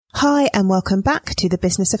Hi and welcome back to the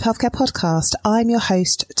Business of Healthcare podcast. I'm your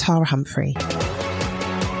host, Tara Humphrey.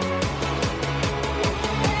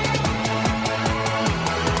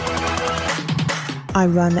 I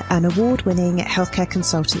run an award-winning healthcare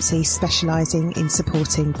consultancy specialising in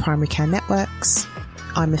supporting primary care networks.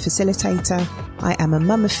 I'm a facilitator. I am a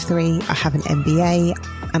mum of 3. I have an MBA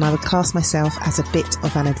and I would class myself as a bit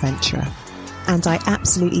of an adventurer. And I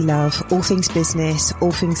absolutely love all things business,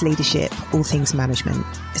 all things leadership, all things management.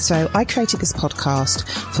 So I created this podcast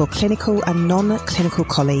for clinical and non-clinical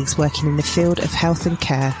colleagues working in the field of health and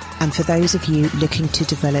care, and for those of you looking to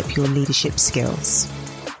develop your leadership skills.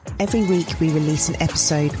 Every week we release an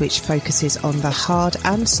episode which focuses on the hard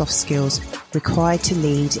and soft skills required to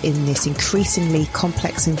lead in this increasingly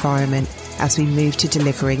complex environment as we move to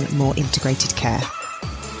delivering more integrated care.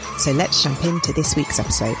 So let's jump into this week's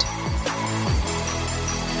episode.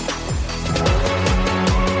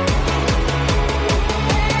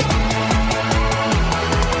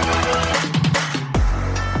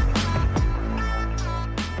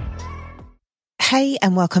 Hey,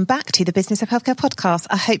 and welcome back to the Business of Healthcare podcast.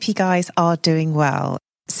 I hope you guys are doing well.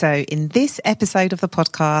 So in this episode of the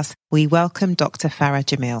podcast, we welcome Dr. Farah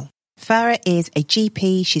Jameel. Farah is a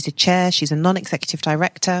GP, she's a chair, she's a non-executive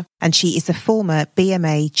director, and she is a former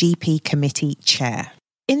BMA GP committee chair.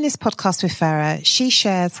 In this podcast with Farah, she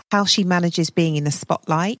shares how she manages being in the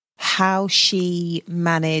spotlight, how she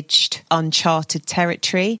managed uncharted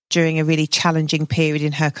territory during a really challenging period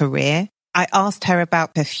in her career. I asked her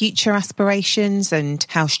about her future aspirations and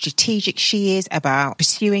how strategic she is about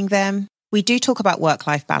pursuing them. We do talk about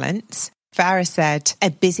work-life balance. Farah said a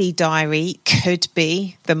busy diary could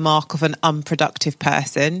be the mark of an unproductive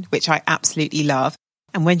person, which I absolutely love.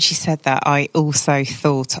 And when she said that, I also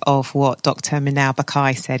thought of what Dr. Manal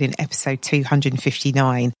Bakai said in episode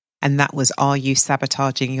 259, and that was, are you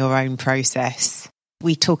sabotaging your own process?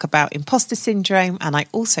 We talk about imposter syndrome, and I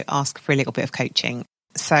also ask for a little bit of coaching.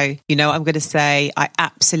 So, I'm going to say I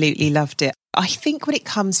absolutely loved it. I think when it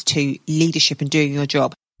comes to leadership and doing your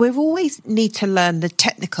job, we always need to learn the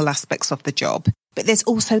technical aspects of the job, but there's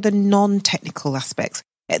also the non-technical aspects.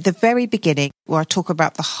 At the very beginning, where I talk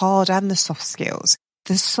about the hard and the soft skills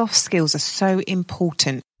are so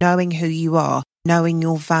important. Knowing who you are, knowing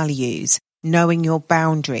your values, knowing your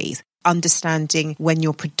boundaries, understanding when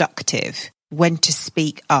you're productive, when to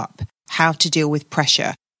speak up, how to deal with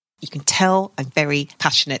pressure. You can tell I'm very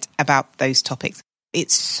passionate about those topics.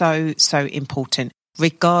 It's so, so important,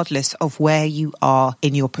 regardless of where you are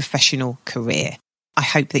in your professional career. I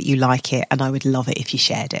hope that you like it, and I would love it if you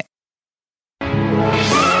shared it.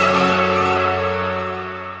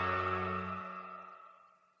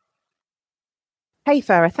 Hey,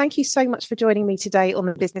 Farah, thank you so much for joining me today on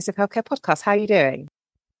the Business of Healthcare podcast. How are you doing?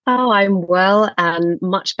 Oh, I'm well and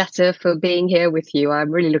much better for being here with you.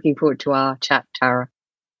 I'm really looking forward to our chat, Tara.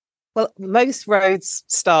 Well, most roads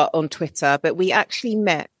start on Twitter, but we actually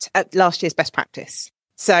met at last year's Best Practice.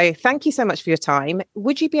 So thank you so much for your time.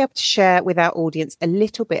 Would you be able to share with our audience a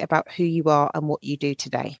little bit about who you are and what you do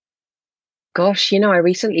today? Gosh, I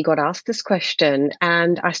recently got asked this question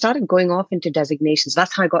and I started going off into designations.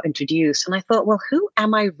 That's how I got introduced. And I thought, well, who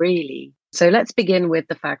am I really? So let's begin with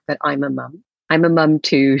the fact that I'm a mum. I'm a mum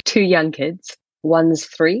to 2 young kids. One's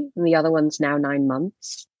 3 and the other one's now 9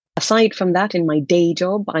 months. Aside from that, in my day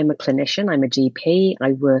job, I'm a clinician, I'm a GP,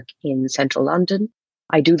 I work in central London.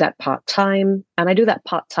 I do that part-time, and I do that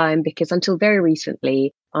part-time because until very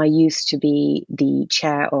recently, I used to be the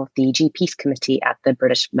chair of the GPs committee at the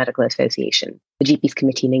British Medical Association, the GPs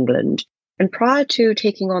committee in England. And prior to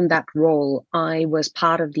taking on that role, I was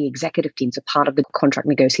part of the executive team, so part of the contract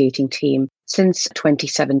negotiating team since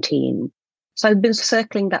 2017. So I've been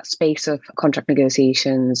circling that space of contract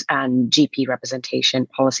negotiations and GP representation,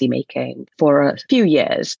 policy making for a few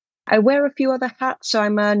years. I wear a few other hats. So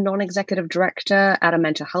I'm a non-executive director at a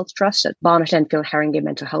mental health trust at Barnet Enfield Haringey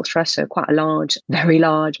Mental Health Trust. So quite a large, very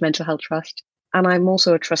large mental health trust. And I'm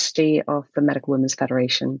also a trustee of the Medical Women's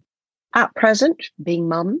Federation. At present, being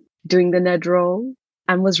mum, doing the NED role,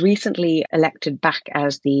 and was recently elected back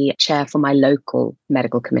as the chair for my local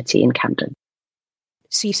medical committee in Camden.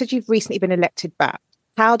 So you said you've recently been elected back.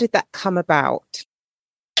 How did that come about?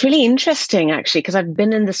 It's really interesting, actually, because I've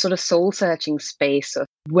been in this sort of soul-searching space of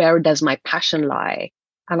where does my passion lie?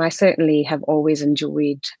 And I certainly have always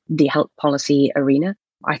enjoyed the health policy arena.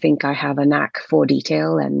 I think I have a knack for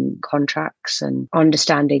detail and contracts and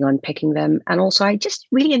understanding on picking them. And also, I just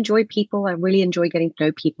really enjoy people. I really enjoy getting to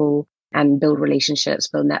know people and build relationships,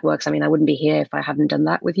 build networks. I mean, I wouldn't be here if I hadn't done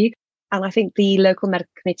that with you. And I think the local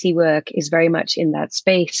medical committee work is very much in that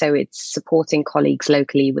space. So it's supporting colleagues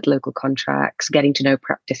locally with local contracts, getting to know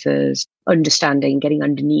practices, understanding, getting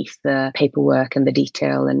underneath the paperwork and the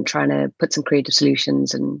detail and trying to put some creative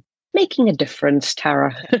solutions and making a difference,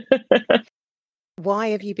 Tara. Why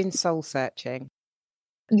have you been soul searching?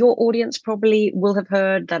 Your audience probably will have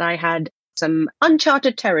heard that I had some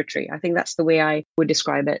uncharted territory. I think that's the way I would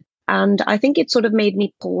describe it. And I think it sort of made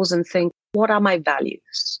me pause and think, what are my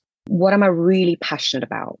values? What am I really passionate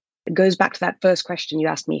about? It goes back to that first question you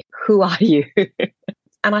asked me, who are you?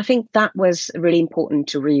 And I think that was really important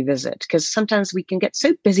to revisit because sometimes we can get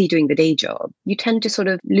so busy doing the day job, you tend to sort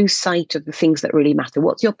of lose sight of the things that really matter.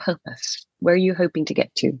 What's your purpose? Where are you hoping to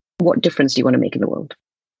get to? What difference do you want to make in the world?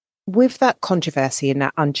 With that controversy in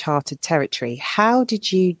that uncharted territory, how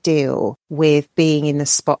did you deal with being in the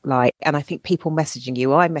spotlight? And I think people messaging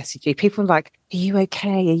you, I message you, people are like, are you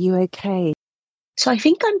okay? Are you okay? So I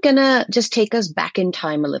think I'm going to just take us back in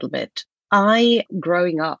time a little bit. I,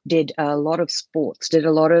 growing up, did a lot of sports, did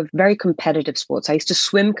a lot of very competitive sports. I used to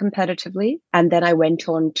swim competitively, and then I went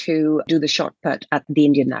on to do the shot put at the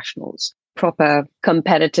Indian Nationals, proper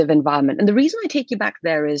competitive environment. And the reason I take you back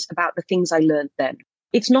there is about the things I learned then.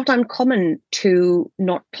 It's not uncommon to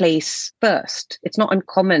not place first. It's not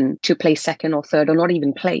uncommon to place second or third or not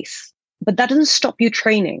even place. But that doesn't stop you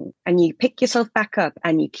training, and you pick yourself back up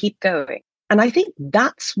and you keep going. And I think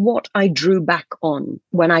that's what I drew back on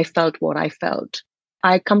when I felt what I felt.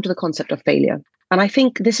 I come to the concept of failure. And I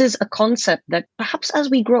think this is a concept that perhaps as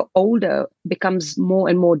we grow older becomes more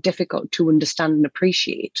and more difficult to understand and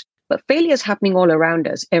appreciate. But failure is happening all around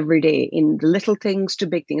us every day, in the little things to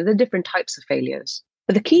big things. There are different types of failures.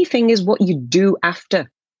 But the key thing is what you do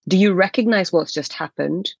after. Do you recognize what's just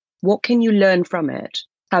happened? What can you learn from it?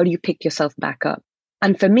 How do you pick yourself back up?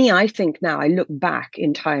 And for me, I think now I look back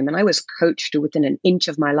in time and I was coached to within an inch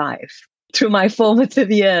of my life through my formative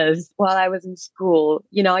years while I was in school.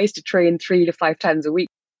 You know, I used to train 3 to 5 times a week.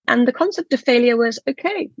 And the concept of failure was,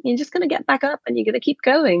 okay, you're just going to get back up and you're going to keep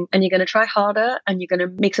going and you're going to try harder and you're going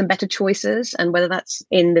to make some better choices. And whether that's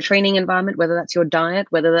in the training environment, whether that's your diet,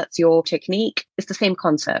 whether that's your technique, it's the same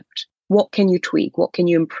concept. What can you tweak? What can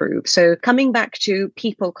you improve? So coming back to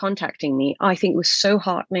people contacting me, I think was so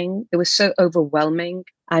heartening. It was so overwhelming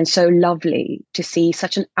and so lovely to see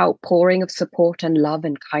such an outpouring of support and love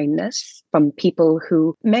and kindness from people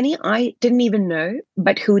who many I didn't even know,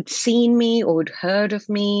 but who'd seen me or had heard of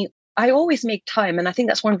me. I always make time. And I think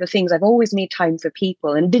that's one of the things. I've always made time for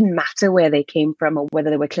people, and it didn't matter where they came from or whether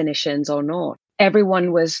they were clinicians or not.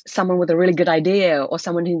 Everyone was someone with a really good idea or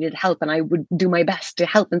someone who needed help, and I would do my best to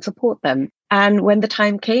help and support them. And when the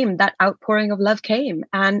time came, that outpouring of love came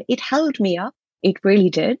and it held me up. It really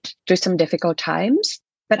did through some difficult times.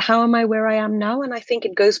 But how am I where I am now? And I think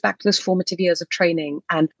it goes back to those formative years of training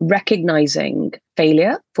and recognizing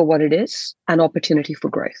failure for what it is and opportunity for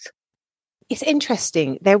growth. It's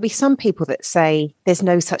interesting. There'll be some people that say there's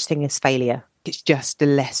no such thing as failure. It's just a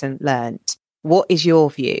lesson learned. What is your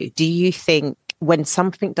view? Do you think when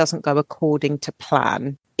something doesn't go according to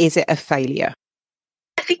plan, is it a failure?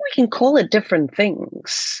 I think we can call it different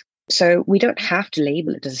things. So we don't have to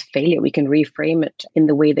label it as failure. We can reframe it in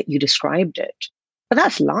the way that you described it. But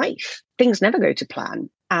that's life. Things never go to plan.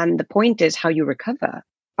 And the point is how you recover.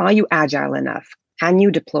 Are you agile enough? Can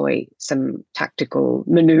you deploy some tactical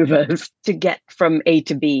maneuvers to get from A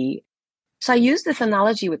to B? So I use this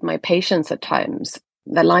analogy with my patients at times.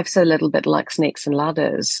 That life's a little bit like snakes and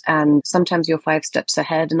ladders. And sometimes you're 5 steps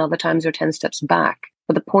ahead and other times you're 10 steps back.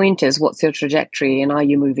 But the point is, what's your trajectory and are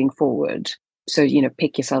you moving forward? So,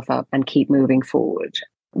 pick yourself up and keep moving forward.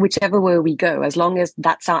 Whichever way we go, as long as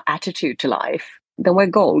that's our attitude to life, then we're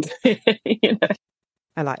gold.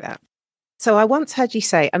 I like that. So I once heard you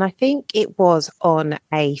say, and I think it was on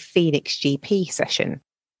a Phoenix GP session,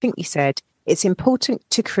 I think you said, it's important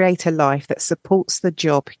to create a life that supports the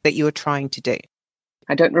job that you're trying to do.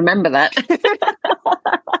 I don't remember that.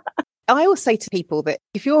 I always say to people that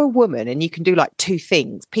if you're a woman and you can do like 2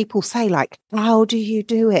 things, people say like, how do you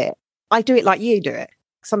do it? I do it like you do it.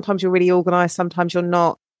 Sometimes you're really organized. Sometimes you're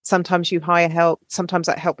not. Sometimes you hire help. Sometimes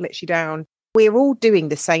that help lets you down. We're all doing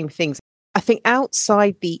the same things. I think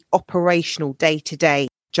outside the operational day-to-day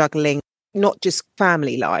juggling, not just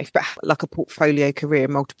family life, but like a portfolio career,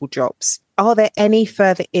 multiple jobs. Are there any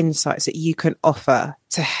further insights that you can offer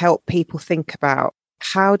to help people think about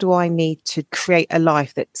how do I need to create a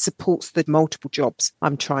life that supports the multiple jobs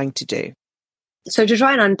I'm trying to do? So to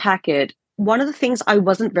try and unpack it, one of the things I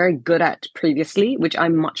wasn't very good at previously, which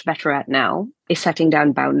I'm much better at now, is setting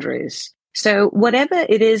down boundaries. So whatever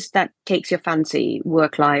it is that takes your fancy,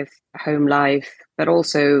 work life, home life, but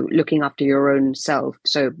also looking after your own self,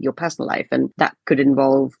 so your personal life, and that could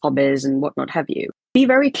involve hobbies and whatnot have you. Be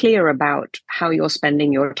very clear about how you're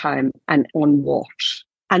spending your time and on what,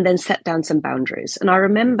 and then set down some boundaries. And I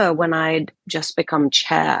remember when I'd just become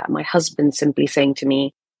chair, my husband simply saying to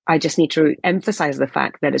me, I just need to emphasize the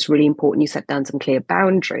fact that it's really important you set down some clear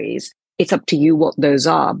boundaries. It's up to you what those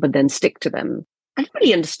are, but then stick to them. I didn't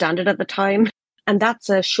really understand it at the time. And that's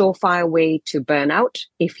a surefire way to burn out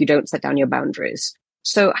if you don't set down your boundaries.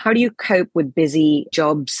 So how do you cope with busy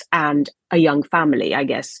jobs and a young family, I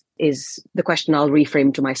guess, is the question I'll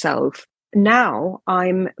reframe to myself. Now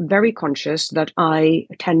I'm very conscious that I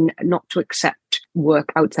tend not to accept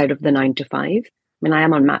work outside of the 9 to 5. I mean, I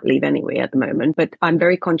am on mat leave anyway at the moment, but I'm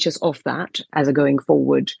very conscious of that as a going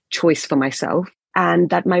forward choice for myself, and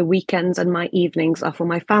that my weekends and my evenings are for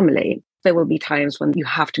my family. There will be times when you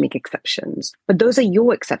have to make exceptions, but those are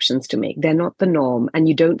your exceptions to make. They're not the norm, and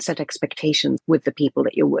you don't set expectations with the people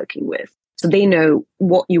that you're working with. So they know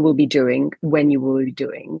what you will be doing, when you will be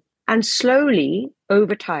doing. And slowly,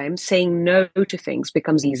 over time, saying no to things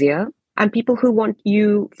becomes easier. And people who want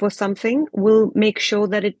you for something will make sure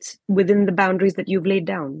that it's within the boundaries that you've laid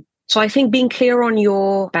down. So I think being clear on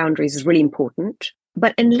your boundaries is really important.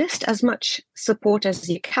 But enlist as much support as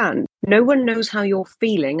you can. No one knows how you're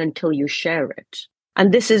feeling until you share it.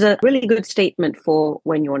 And this is a really good statement for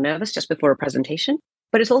when you're nervous just before a presentation.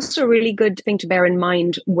 But it's also a really good thing to bear in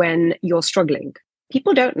mind when you're struggling.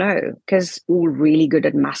 People don't know because we're really good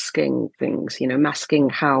at masking things, masking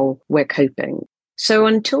how we're coping. So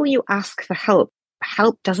until you ask for help,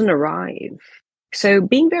 help doesn't arrive. So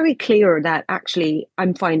being very clear that actually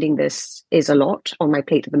I'm finding this is a lot on my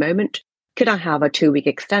plate at the moment. Could I have a 2-week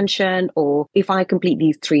extension? Or if I complete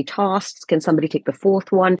these 3 tasks, can somebody take the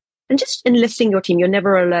 4th one? And just enlisting your team. You're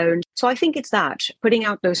never alone. So I think it's that, putting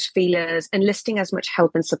out those feelers, enlisting as much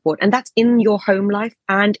help and support. And that's in your home life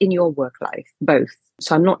and in your work life, both.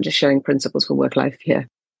 So I'm not just showing principles for work life here.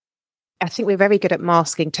 I think we're very good at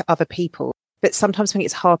masking to other people, but sometimes I think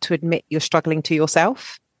it's hard to admit you're struggling to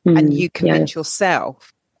yourself and you convince yourself,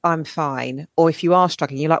 I'm fine. Or if you are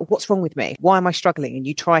struggling, you're like, what's wrong with me? Why am I struggling? And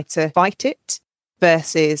you try to fight it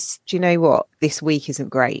versus, do you know what? This week isn't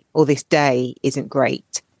great, or this day isn't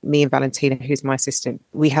great. Me and Valentina, who's my assistant,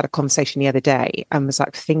 we had a conversation the other day and was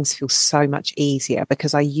like, things feel so much easier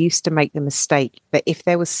because I used to make the mistake that if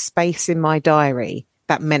there was space in my diary,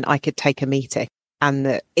 that meant I could take a meeting. And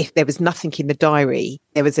that if there was nothing in the diary,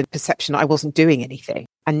 there was a perception I wasn't doing anything.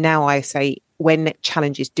 And now I say, when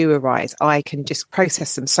challenges do arise, I can just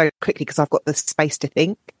process them so quickly because I've got the space to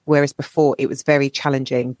think. Whereas before it was very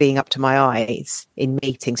challenging being up to my eyes in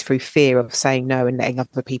meetings through fear of saying no and letting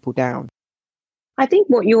other people down. I think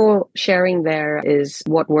what you're sharing there is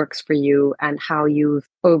what works for you and how you've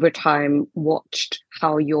over time watched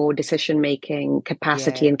how your decision-making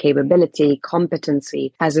capacity and capability,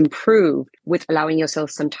 competency has improved with allowing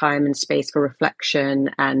yourself some time and space for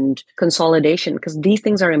reflection and consolidation, because these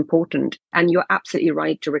things are important. And you're absolutely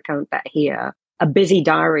right to recount that here. A busy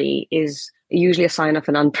diary is usually a sign of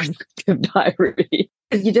an unproductive diary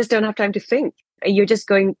because you just don't have time to think. You're just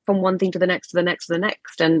going from one thing to the next, to the next, to the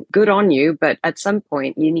next. And good on you. But at some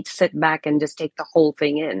point, you need to sit back and just take the whole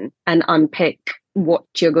thing in and unpick what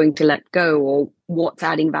you're going to let go or what's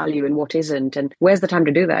adding value and what isn't. And where's the time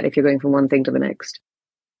to do that if you're going from one thing to the next?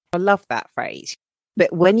 I love that phrase.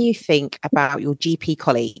 But when you think about your GP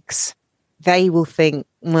colleagues, they will think,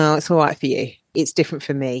 well, it's all right for you. It's different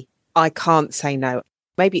for me. I can't say no.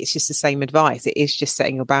 Maybe it's just the same advice. It is just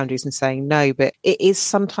setting your boundaries and saying no. But it is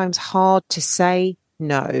sometimes hard to say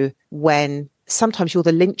no when sometimes you're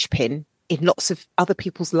the linchpin in lots of other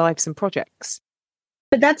people's lives and projects.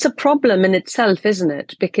 But that's a problem in itself, isn't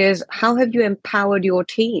it? Because how have you empowered your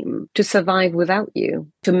team to survive without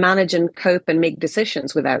you, to manage and cope and make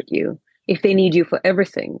decisions without you, if they need you for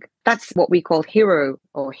everything? That's what we call hero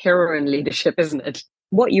or heroine leadership, isn't it?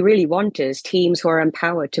 What you really want is teams who are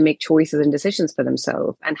empowered to make choices and decisions for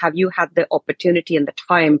themselves. And have you had the opportunity and the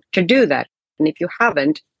time to do that? And if you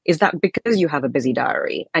haven't, is that because you have a busy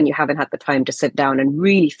diary and you haven't had the time to sit down and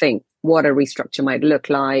really think what a restructure might look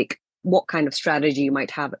like, what kind of strategy you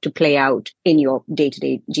might have to play out in your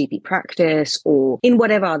day-to-day GP practice or in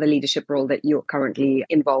whatever other leadership role that you're currently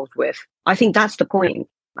involved with? I think that's the point.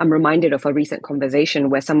 I'm reminded of a recent conversation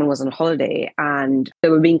where someone was on holiday and they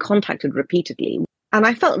were being contacted repeatedly. And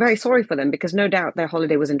I felt very sorry for them because no doubt their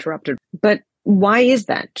holiday was interrupted. But why is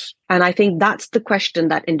that? And I think that's the question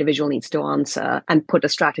that individual needs to answer and put a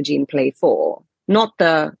strategy in play for. Not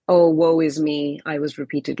the, oh, woe is me, I was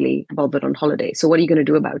repeatedly bothered on holiday. So what are you going to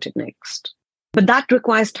do about it next? But that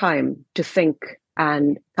requires time to think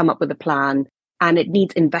and come up with a plan. And it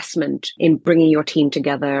needs investment in bringing your team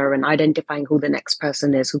together and identifying who the next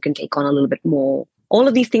person is who can take on a little bit more. All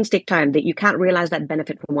of these things take time that you can't realize that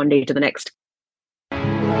benefit from one day to the next.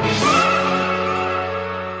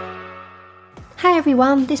 Hey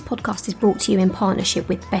everyone, this podcast is brought to you in partnership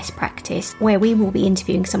with Best Practice, where we will be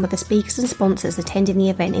interviewing some of the speakers and sponsors attending the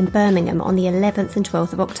event in Birmingham on the 11th and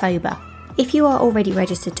 12th of October. If you are already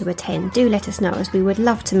registered to attend, do let us know, as we would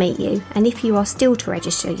love to meet you, and if you are still to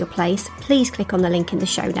register your place, please click on the link in the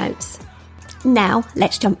show notes. Now,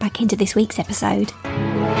 let's jump back into this week's episode.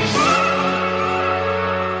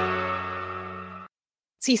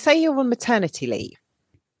 So you say you're on maternity leave?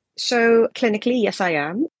 So clinically, yes, I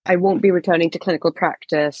am. I won't be returning to clinical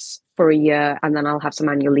practice for a year, and then I'll have some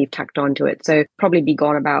annual leave tacked onto it. So probably be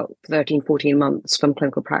gone about 13, 14 months from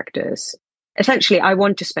clinical practice. Essentially, I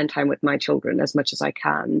want to spend time with my children as much as I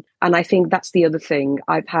can. And I think that's the other thing.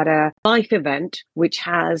 I've had a life event which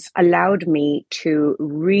has allowed me to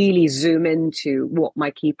really zoom into what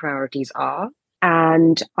my key priorities are.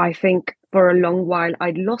 And I think for a long while,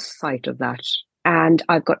 I'd lost sight of that. And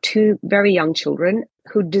I've got two very young children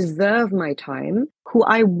who deserve my time, who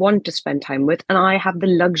I want to spend time with, and I have the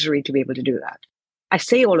luxury to be able to do that. I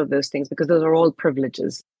say all of those things because those are all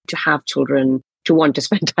privileges, to have children, to want to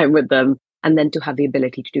spend time with them, and then to have the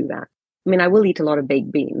ability to do that. I mean, I will eat a lot of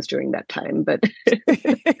baked beans during that time, but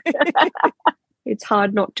it's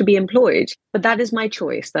hard not to be employed. But that is my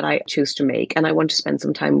choice that I choose to make, and I want to spend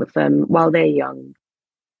some time with them while they're young.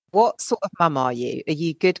 What sort of mum are you? Are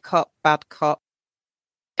you good cop, bad cop?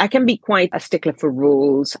 I can be quite a stickler for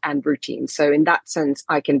rules and routines. So in that sense,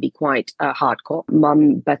 I can be quite a hardcore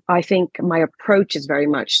mum. But I think my approach is very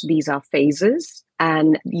much, these are phases.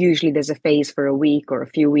 And usually there's a phase for a week or a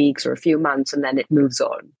few weeks or a few months, and then it moves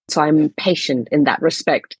on. So I'm patient in that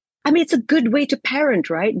respect. I mean, it's a good way to parent,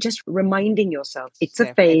 right? Just reminding yourself, it's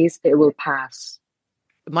a phase, it will pass.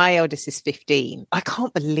 My eldest is 15. I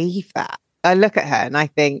can't believe that. I look at her and I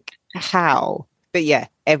think, how? But yeah,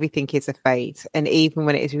 everything is a phase. And even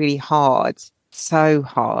when it is really hard, so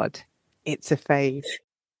hard, it's a phase.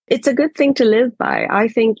 It's a good thing to live by. I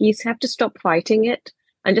think you have to stop fighting it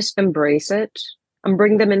and just embrace it and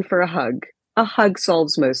bring them in for a hug. A hug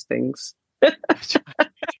solves most things.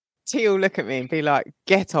 She'll look at me and be like,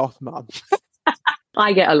 get off, mum.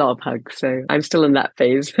 I get a lot of hugs, so I'm still in that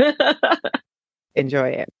phase. Enjoy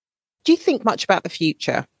it. Do you think much about the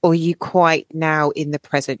future, or are you quite now in the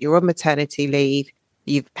present? You're on maternity leave,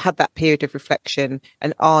 you've had that period of reflection,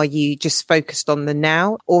 and are you just focused on the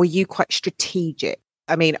now, or are you quite strategic?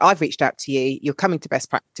 I mean, I've reached out to you, you're coming to Best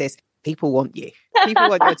Practice, people want you. People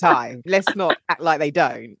want your time. Let's not act like they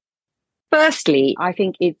don't. Firstly, I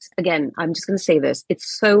think it's, again, I'm just going to say this,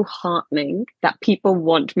 it's so heartening that people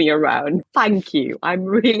want me around. Thank you. I'm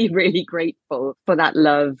really, really grateful for that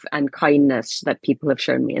love and kindness that people have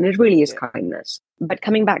shown me. And it really is kindness. But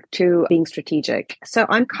coming back to being strategic. So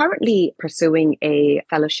I'm currently pursuing a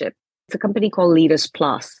fellowship. It's a company called Leaders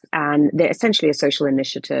Plus, and they're essentially a social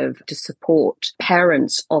initiative to support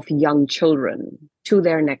parents of young children to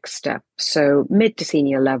their next step. So mid to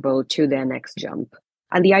senior level to their next jump.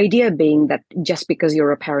 And the idea being that just because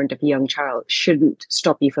you're a parent of a young child shouldn't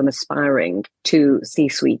stop you from aspiring to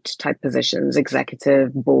C-suite type positions,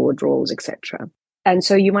 executive, board roles, etc. And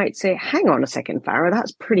so you might say, hang on a second, Farah,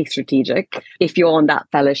 that's pretty strategic if you're on that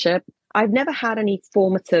fellowship. I've never had any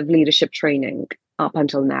formative leadership training up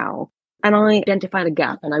until now. And I identified a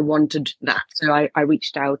gap and I wanted that. So I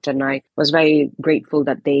reached out and I was very grateful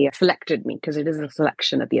that they selected me, because it is a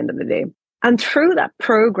selection at the end of the day. And through that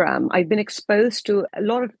program, I've been exposed to a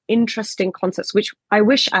lot of interesting concepts, which I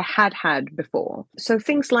wish I had had before. So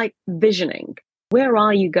things like visioning. Where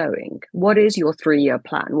are you going? What is your 3-year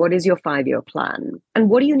plan? What is your 5-year plan? And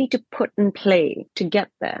what do you need to put in play to get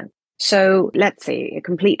there? So let's say,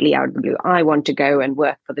 completely out of the blue, I want to go and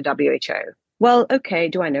work for the WHO. Well, okay,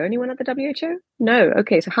 do I know anyone at the WHO? No.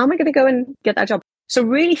 Okay, so how am I going to go and get that job? So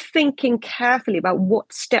really thinking carefully about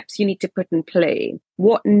what steps you need to put in play,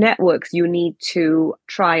 what networks you need to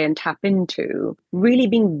try and tap into, really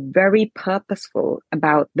being very purposeful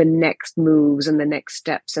about the next moves and the next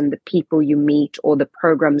steps and the people you meet or the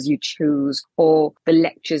programs you choose or the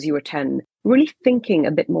lectures you attend, really thinking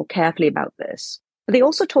a bit more carefully about this. But they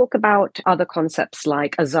also talk about other concepts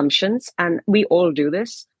like assumptions, and we all do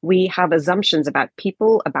this. We have assumptions about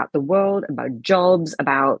people, about the world, about jobs,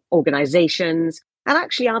 about organizations. And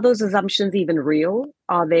actually, are those assumptions even real?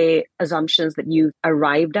 Are they assumptions that you've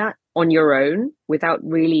arrived at on your own without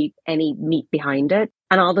really any meat behind it?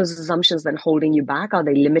 And are those assumptions then holding you back? Are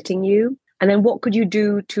they limiting you? And then what could you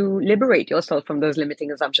do to liberate yourself from those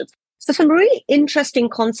limiting assumptions? So some really interesting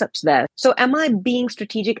concepts there. So am I being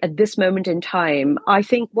strategic at this moment in time? I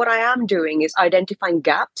think what I am doing is identifying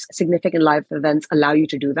gaps. Significant life events allow you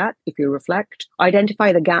to do that if you reflect.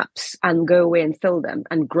 Identify the gaps and go away and fill them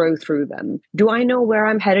and grow through them. Do I know where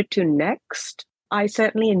I'm headed to next? I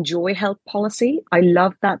certainly enjoy health policy. I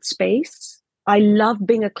love that space. I love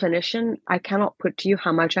being a clinician. I cannot put to you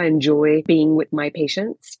how much I enjoy being with my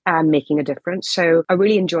patients and making a difference. So I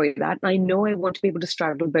really enjoy that. I know I want to be able to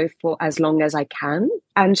straddle both for as long as I can.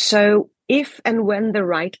 And so if and when the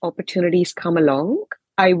right opportunities come along,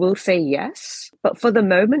 I will say yes. But for the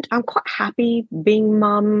moment, I'm quite happy being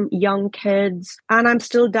mum, young kids, and I'm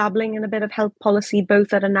still dabbling in a bit of health policy,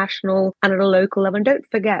 both at a national and at a local level. And don't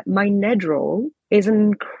forget, my NED role is an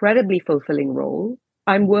incredibly fulfilling role.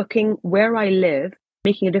 I'm working where I live,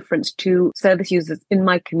 making a difference to service users in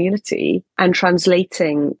my community and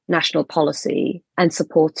translating national policy and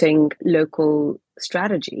supporting local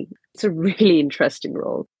strategy. It's a really interesting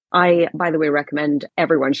role. I, by the way, recommend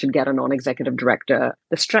everyone should get a non-executive director.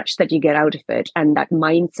 The stretch that you get out of it and that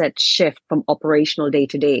mindset shift from operational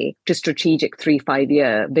day-to-day to strategic 3-5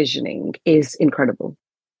 year visioning is incredible.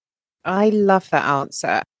 I love that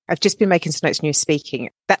answer. I've just been making some notes when you were speaking.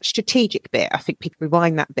 That strategic bit, I think people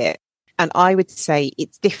rewind that bit. And I would say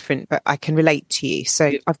it's different, but I can relate to you.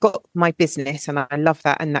 So I've got my business and I love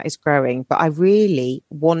that and that is growing, but I really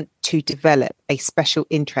want to develop a special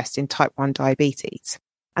interest in type 1 diabetes.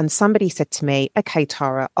 And somebody said to me, okay,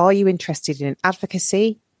 Tara, are you interested in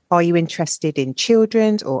advocacy? Are you interested in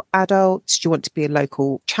children's or adults? Do you want to be a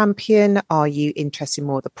local champion? Are you interested in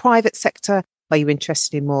more the private sector? Are you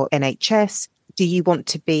interested in more NHS? Do you want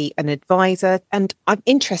to be an advisor? And I'm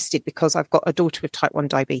interested because I've got a daughter with type 1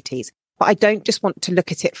 diabetes, but I don't just want to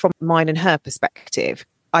look at it from mine and her perspective.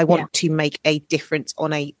 I want to make a difference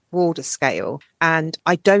on a broader scale. And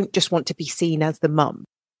I don't just want to be seen as the mum.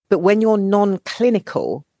 But when you're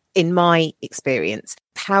non-clinical, in my experience,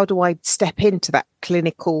 how do I step into that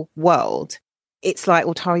clinical world? It's like,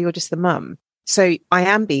 well, Tara, you're just the mum. So I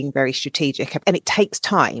am being very strategic and it takes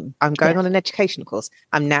time. I'm going on an education course.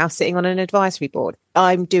 I'm now sitting on an advisory board.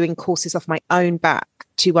 I'm doing courses off my own back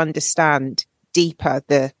to understand deeper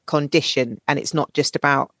the condition. And it's not just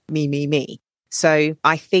about me. So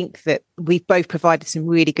I think that we've both provided some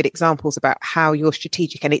really good examples about how you're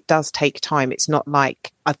strategic and it does take time. It's not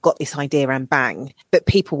like I've got this idea and bang, but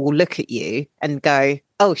people will look at you and go,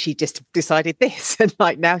 oh, she just decided this and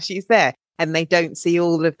like now she's there. And they don't see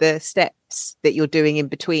all of the steps that you're doing in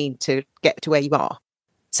between to get to where you are.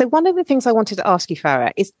 So one of the things I wanted to ask you,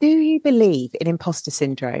 Farah, is do you believe in imposter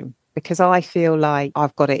syndrome? Because I feel like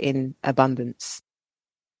I've got it in abundance.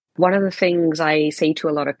 One of the things I say to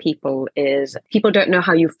a lot of people is people don't know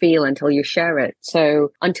how you feel until you share it.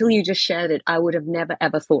 So until you just shared it, I would have never,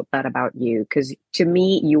 ever thought that about you. Because to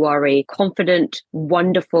me, you are a confident,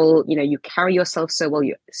 wonderful, you carry yourself so well,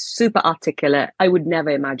 you're super articulate. I would never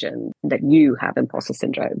imagine that you have imposter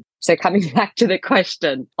syndrome. So coming back to the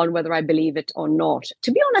question on whether I believe it or not,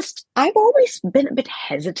 to be honest, I've always been a bit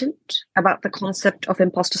hesitant about the concept of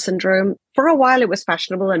imposter syndrome. For a while, it was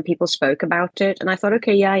fashionable and people spoke about it. And I thought,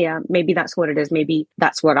 okay, yeah, maybe that's what it is. Maybe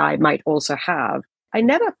that's what I might also have. I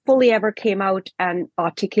never fully ever came out and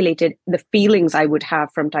articulated the feelings I would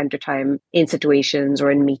have from time to time in situations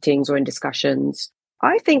or in meetings or in discussions.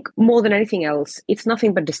 I think more than anything else, it's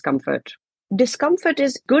nothing but discomfort. Discomfort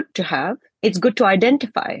is good to have. It's good to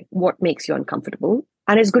identify what makes you uncomfortable.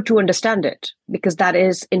 And it's good to understand it because that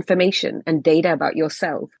is information and data about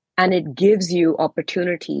yourself. And it gives you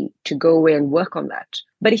opportunity to go away and work on that.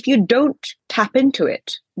 But if you don't tap into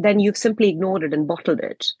it, then you've simply ignored it and bottled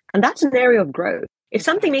it. And that's an area of growth. If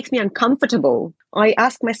something makes me uncomfortable, I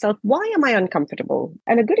ask myself, why am I uncomfortable?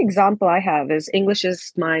 And a good example I have is English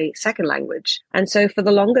is my second language. And so for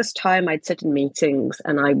the longest time, I'd sit in meetings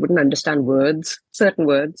and I wouldn't understand words, certain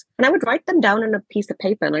words, and I would write them down on a piece of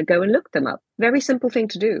paper and I'd go and look them up. Very simple thing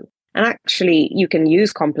to do. And actually, you can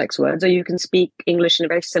use complex words or you can speak English in a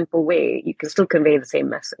very simple way. You can still convey the same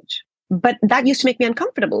message. But that used to make me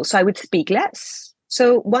uncomfortable. So I would speak less.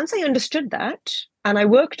 So once I understood that and I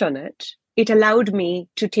worked on it, it allowed me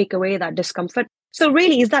to take away that discomfort. So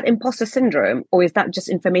really, is that imposter syndrome or is that just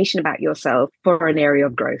information about yourself for an area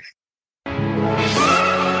of growth?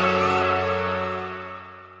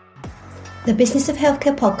 The Business of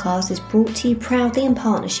Healthcare podcast is brought to you proudly in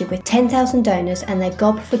partnership with 10,000 donors and their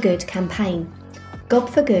Gob for Good campaign. Gob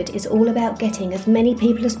for Good is all about getting as many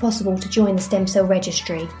people as possible to join the stem cell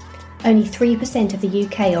registry. Only 3% of the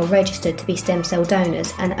UK are registered to be stem cell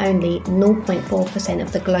donors and only 0.4%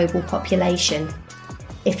 of the global population.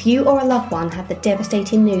 If you or a loved one have the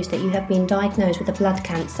devastating news that you have been diagnosed with a blood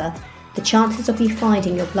cancer, the chances of you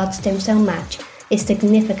finding your blood stem cell match is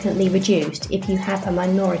significantly reduced if you have a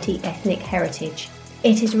minority ethnic heritage.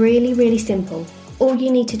 It is really, really simple. All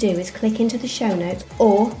you need to do is click into the show notes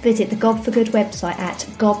or visit the Gob for Good website at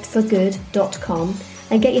gobforgood.com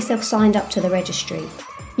and get yourself signed up to the registry.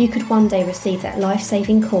 You could one day receive that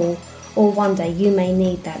life-saving call, or one day you may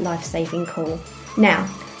need that life-saving call. Now,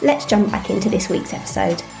 let's jump back into this week's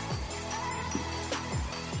episode.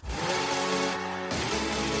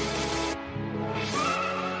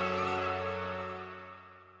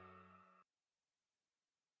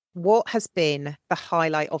 What has been the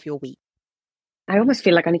highlight of your week? I almost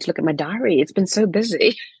feel like I need to look at my diary. It's been so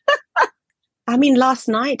busy. I mean, last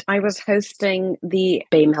night I was hosting the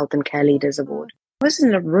BAME Health and Care Leaders Award. I was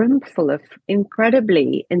in a room full of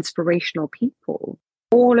incredibly inspirational people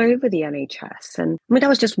all over the NHS. And I mean, that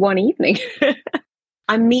was just one evening.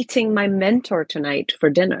 I'm meeting my mentor tonight for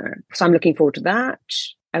dinner. So I'm looking forward to that.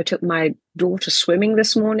 I took my daughter swimming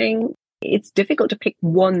this morning. It's difficult to pick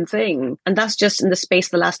one thing. And that's just in the space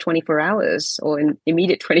of the last 24 hours or in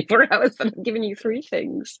immediate 24 hours that I'm giving you three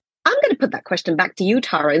things. I'm going to put that question back to you,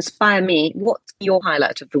 Tara. Inspire me. What's your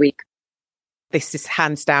highlight of the week? This is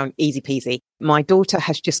hands down easy peasy. My daughter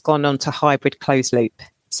has just gone on to hybrid closed loop.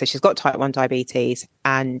 So she's got type 1 diabetes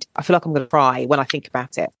and I feel like I'm going to cry when I think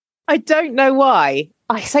about it. I don't know why.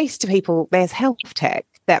 I say to people, there's health tech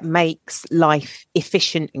that makes life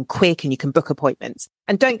efficient and quick and you can book appointments.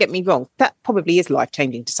 And don't get me wrong, that probably is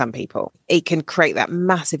life-changing to some people. It can create that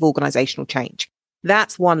massive organizational change.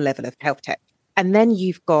 That's one level of health tech. And then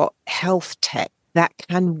you've got health tech that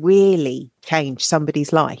can really change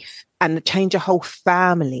somebody's life and change a whole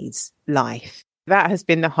family's life. That has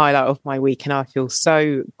been the highlight of my week. And I feel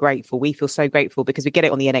so grateful. We feel so grateful because we get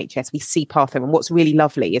it on the NHS. We see pathway. And what's really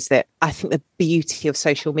lovely is that I think the beauty of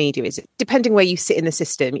social media is, depending where you sit in the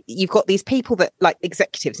system, you've got these people that like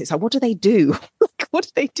executives. It's like, what do they do? What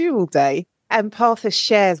do they do all day? And Partha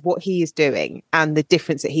shares what he is doing and the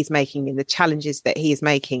difference that he's making and the challenges that he is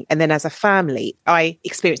making. And then as a family, I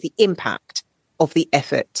experience the impact of the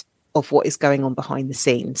effort of what is going on behind the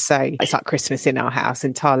scenes. So it's like Christmas in our house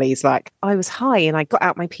and Tali's like, I was high and I got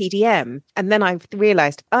out my PDM. And then I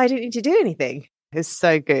realized I didn't need to do anything. It's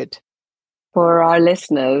so good. For our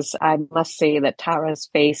listeners, I must say that Tara's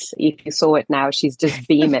face, if you saw it now, she's just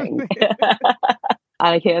beaming.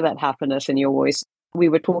 I hear that happiness in your voice. We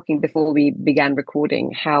were talking before we began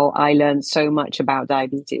recording how I learned so much about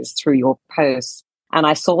diabetes through your posts. And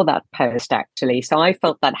I saw that post actually. So I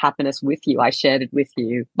felt that happiness with you. I shared it with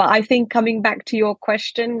you. But I think coming back to your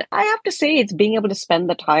question, I have to say it's being able to spend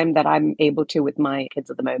the time that I'm able to with my kids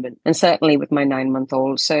at the moment. And certainly with my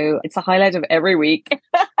 9-month-old. So it's a highlight of every week.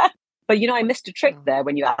 But, you know, I missed a trick there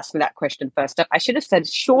when you asked me that question first up. I should have said,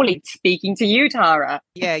 surely speaking to you, Tara.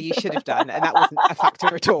 Yeah, you should have done. And that wasn't a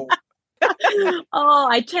factor at all. Oh,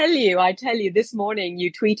 I tell you, this morning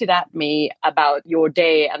you tweeted at me about your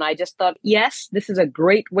day. And I just thought, yes, this is a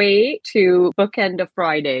great way to bookend a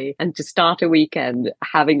Friday and to start a weekend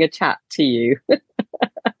having a chat to you.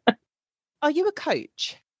 Are you a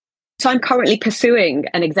coach? So I'm currently pursuing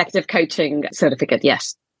an executive coaching certificate.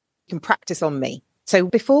 Yes. You can practice on me. So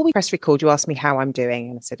before we press record, you asked me how I'm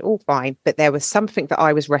doing. And I said, all fine. But there was something that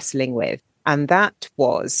I was wrestling with. And that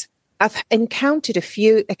was, I've encountered a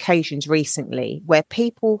few occasions recently where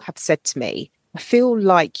people have said to me, I feel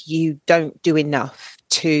like you don't do enough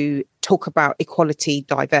to talk about equality,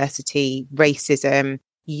 diversity, racism.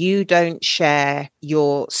 You don't share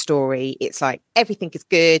your story. It's like everything is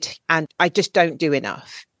good and I just don't do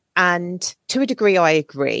enough. And to a degree, I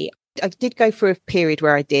agree. I did go through a period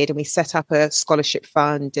where I did, and we set up a scholarship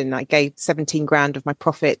fund and I gave 17 grand of my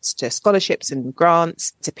profits to scholarships and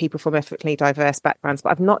grants to people from ethnically diverse backgrounds.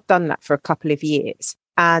 But I've not done that for a couple of years.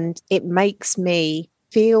 And it makes me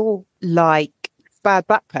feel like a bad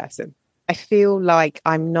black person. I feel like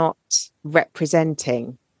I'm not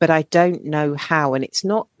representing, but I don't know how. And it's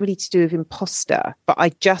not really to do with imposter, but I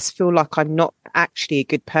just feel like I'm not actually a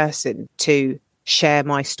good person to share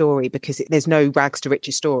my story because there's no rags to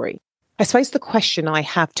riches story. I suppose the question I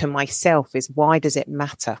have to myself is, why does it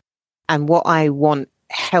matter? And what I want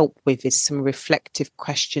help with is some reflective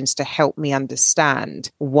questions to help me understand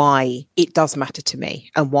why it does matter to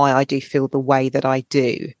me and why I do feel the way that I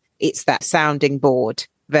do. It's that sounding board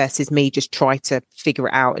versus me just try to figure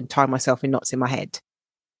it out and tie myself in knots in my head.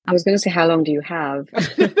 I was going to say, how long do you have?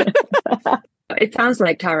 It sounds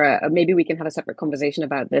like, Tara, maybe we can have a separate conversation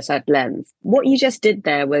about this at length. What you just did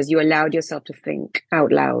there was you allowed yourself to think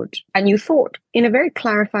out loud and you thought in a very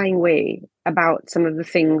clarifying way about some of the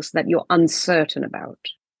things that you're uncertain about.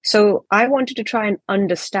 So I wanted to try and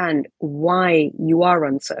understand why you are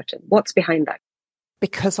uncertain. What's behind that?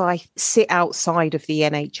 Because I sit outside of the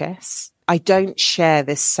NHS. I don't share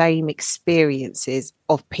the same experiences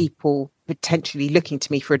of people potentially looking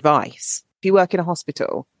to me for advice. If you work in a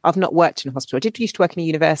hospital, I've not worked in a hospital. I did used to work in a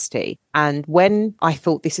university. And when I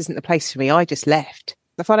thought this isn't the place for me, I just left.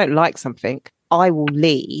 If I don't like something, I will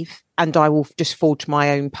leave and I will just forge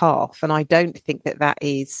my own path. And I don't think I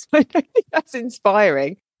don't think that's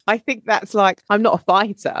inspiring. I think that's like, I'm not a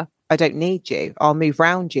fighter. I don't need you. I'll move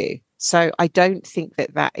around you. So I don't think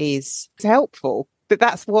that is helpful, but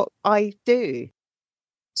that's what I do.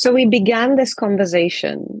 So we began this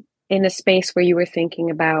conversation in a space where you were thinking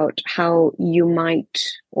about how you might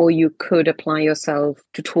or you could apply yourself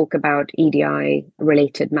to talk about EDI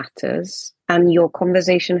related matters. And your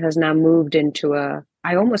conversation has now moved into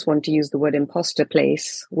I almost want to use the word imposter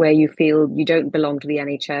place, where you feel you don't belong to the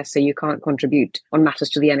NHS, so you can't contribute on matters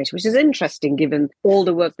to the NHS, which is interesting given all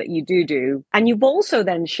the work that you do. And you've also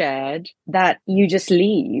then shared that you just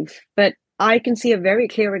leave, but I can see a very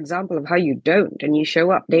clear example of how you don't, and you show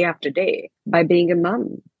up day after day by being a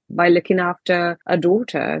mum, by looking after a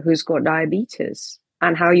daughter who's got diabetes,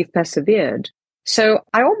 and how you've persevered. So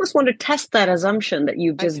I almost want to test that assumption that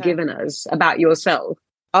you've just given us about yourself.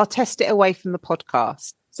 I'll test it away from the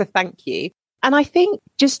podcast. So thank you. And I think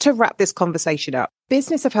just to wrap this conversation up,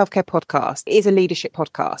 Business of Healthcare podcast is a leadership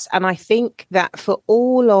podcast. And I think that for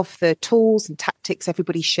all of the tools and tactics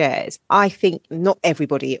everybody shares, I think not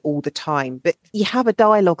everybody all the time, but you have a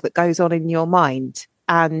dialogue that goes on in your mind.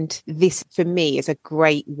 And this, for me, is a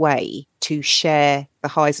great way to share the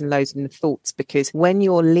highs and lows and the thoughts, because when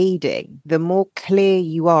you're leading, the more clear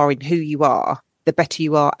you are in who you are, the better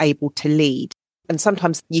you are able to lead. And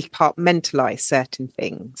sometimes you compartmentalize certain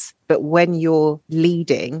things. But when you're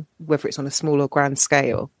leading, whether it's on a small or grand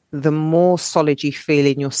scale, the more solid you feel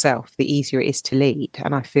in yourself, the easier it is to lead.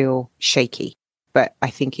 And I feel shaky, but I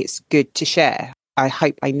think it's good to share. I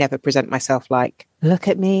hope I never present myself like, look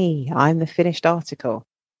at me, I'm the finished article.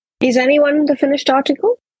 Is anyone the finished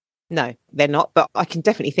article? No, they're not. But I can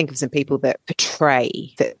definitely think of some people that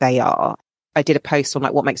portray that they are. I did a post on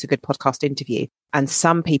like what makes a good podcast interview. And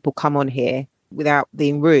some people come on here without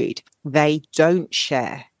being rude. They don't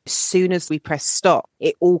share. As soon as we press stop,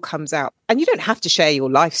 it all comes out. And you don't have to share your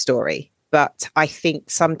life story. But I think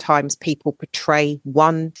sometimes people portray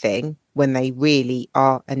one thing when they really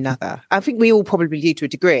are another. I think we all probably do to a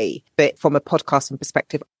degree, but from a podcasting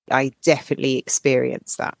perspective, I definitely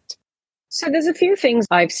experience that. So there's a few things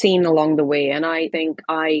I've seen along the way, and I think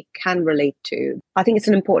I can relate to. I think it's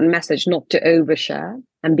an important message not to overshare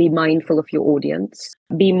and be mindful of your audience.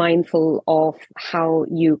 Be mindful of how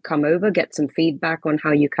you come over, get some feedback on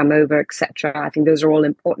how you come over, etc. I think those are all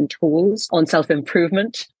important tools on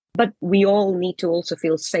self-improvement. But we all need to also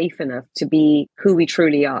feel safe enough to be who we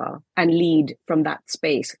truly are and lead from that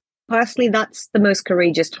space. Personally, that's the most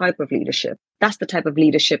courageous type of leadership. That's the type of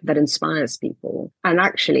leadership that inspires people. And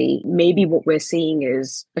actually, maybe what we're seeing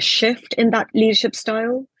is a shift in that leadership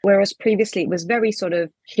style. Whereas previously it was very sort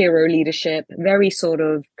of hero leadership, very sort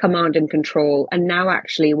of command and control. And now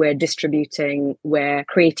actually we're distributing, we're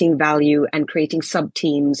creating value and creating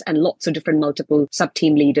sub-teams and lots of different multiple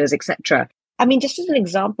sub-team leaders, etc. I mean, just as an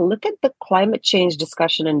example, look at the climate change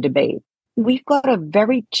discussion and debate. We've got a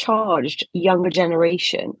very charged younger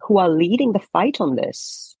generation who are leading the fight on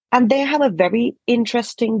this. And they have a very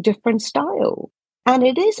interesting, different style. And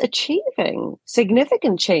it is achieving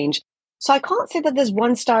significant change. So I can't say that there's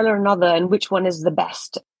one style or another and which one is the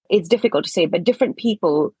best. It's difficult to say, but different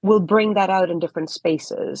people will bring that out in different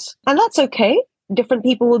spaces. And that's okay. Different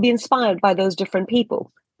people will be inspired by those different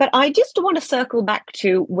people. But I just want to circle back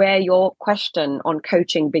to where your question on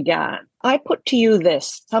coaching began. I put to you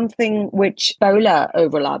this, something which Bola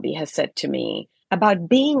Overlabi has said to me about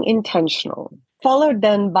being intentional, followed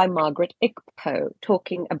then by Margaret Ikpo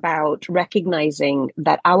talking about recognizing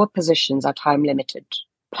that our positions are time limited.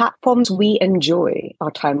 Platforms we enjoy are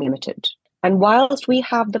time limited. And whilst we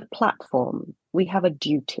have the platform, we have a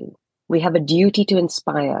duty. We have a duty to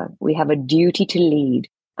inspire. We have a duty to lead.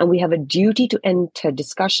 And we have a duty to enter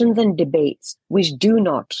discussions and debates which do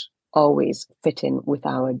not always fit in with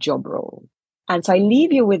our job role. And so I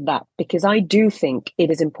leave you with that because I do think it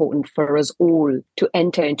is important for us all to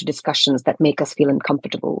enter into discussions that make us feel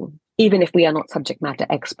uncomfortable, even if we are not subject matter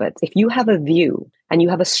experts. If you have a view and you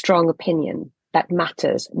have a strong opinion that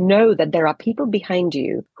matters, know that there are people behind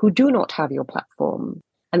you who do not have your platform,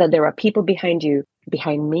 and that there are people behind you,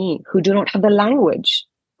 behind me, who do not have the language,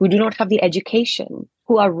 who do not have the education,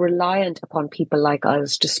 who are reliant upon people like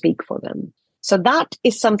us to speak for them. So that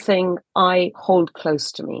is something I hold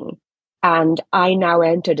close to me. And I now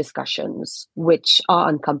enter discussions which are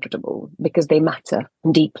uncomfortable because they matter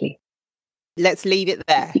deeply. Let's leave it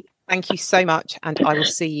there. Thank you so much. And I will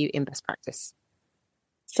see you in best practice.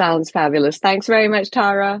 Sounds fabulous. Thanks very much,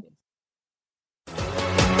 Tara.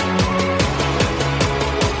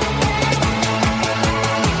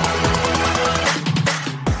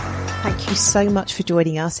 Thank you so much for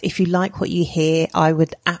joining us. If you like what you hear, I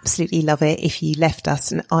would absolutely love it if you left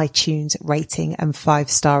us an iTunes rating and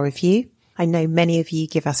 5-star review. I know many of you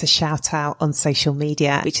give us a shout out on social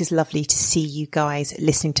media, which is lovely to see you guys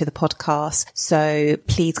listening to the podcast. So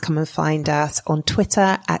please come and find us on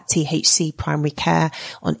Twitter at THC Primary Care,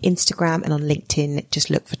 on Instagram and on LinkedIn. Just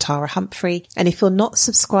look for Tara Humphrey. And if you're not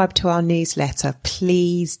subscribed to our newsletter,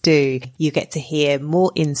 please do. You get to hear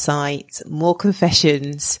more insights, more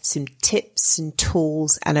confessions, some tips and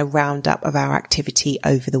tools and a roundup of our activity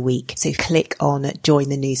over the week. So click on join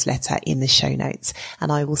the newsletter in the show notes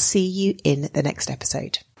and I will see you in the next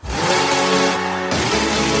episode.